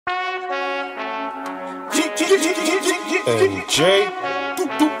MJ.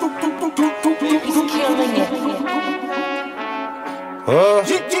 He's killing it. Huh?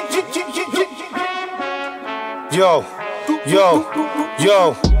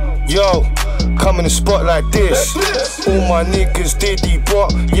 Yo. Come in the spot like this. All my niggas diddy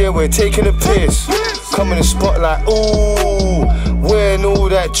bop, yeah, we're taking a piss. Come in the spot like, ooh, wearing all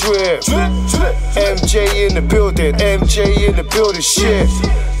that drip. MJ in the building, MJ in the building, shit.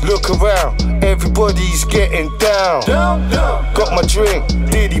 Look around, everybody's getting down. Got my drink,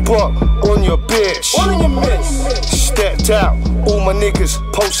 diddy bop on your bitch. Stepped out, all my niggas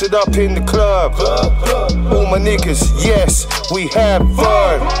posted up in the club. All my niggas, yes, we have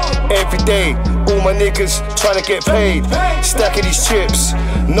fun. Every day, all my niggas trying to get paid. Stacking these chips.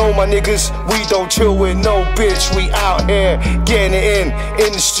 No, my niggas, we don't chill with no bitch. We out here getting it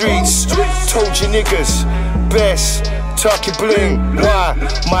in the streets. Told you niggas, best tuck your bling. Why?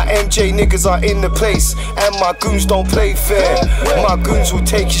 My MJ niggas are in the place, and my goons don't play fair. My goons will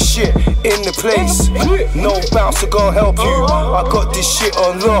take your shit in the place. No bouncer gon' help you, I got this shit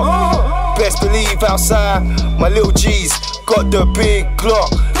on lock. Best believe outside, my little G's got the big Glock.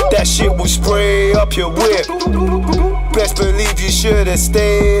 That shit will spray up your whip. Best believe you should've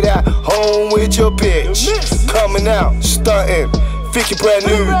stayed at home with your bitch. Coming out, stunting, think you brand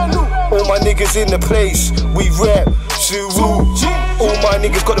new. All my niggas in the place, we rap Zuru. All my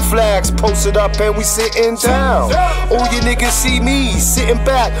niggas got the flags posted up and we sitting down. All you niggas see me sitting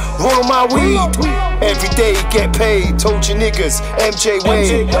back, rolling my weed. Every day get paid, told you niggas, MJ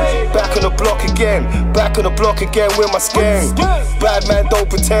Wade. Back on the block again with my skank. Bad man don't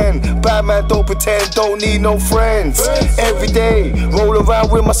pretend, don't need no friends. Every day, roll around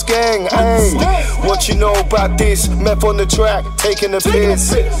with my skank, ayy. What you know about this? Meth on the track, taking a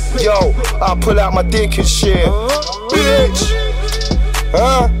piss. Yo, I pull out my dick and shit. Bitch,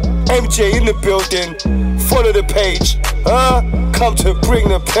 MJ in the building, follow the page, come to bring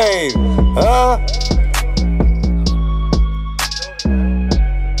the pain,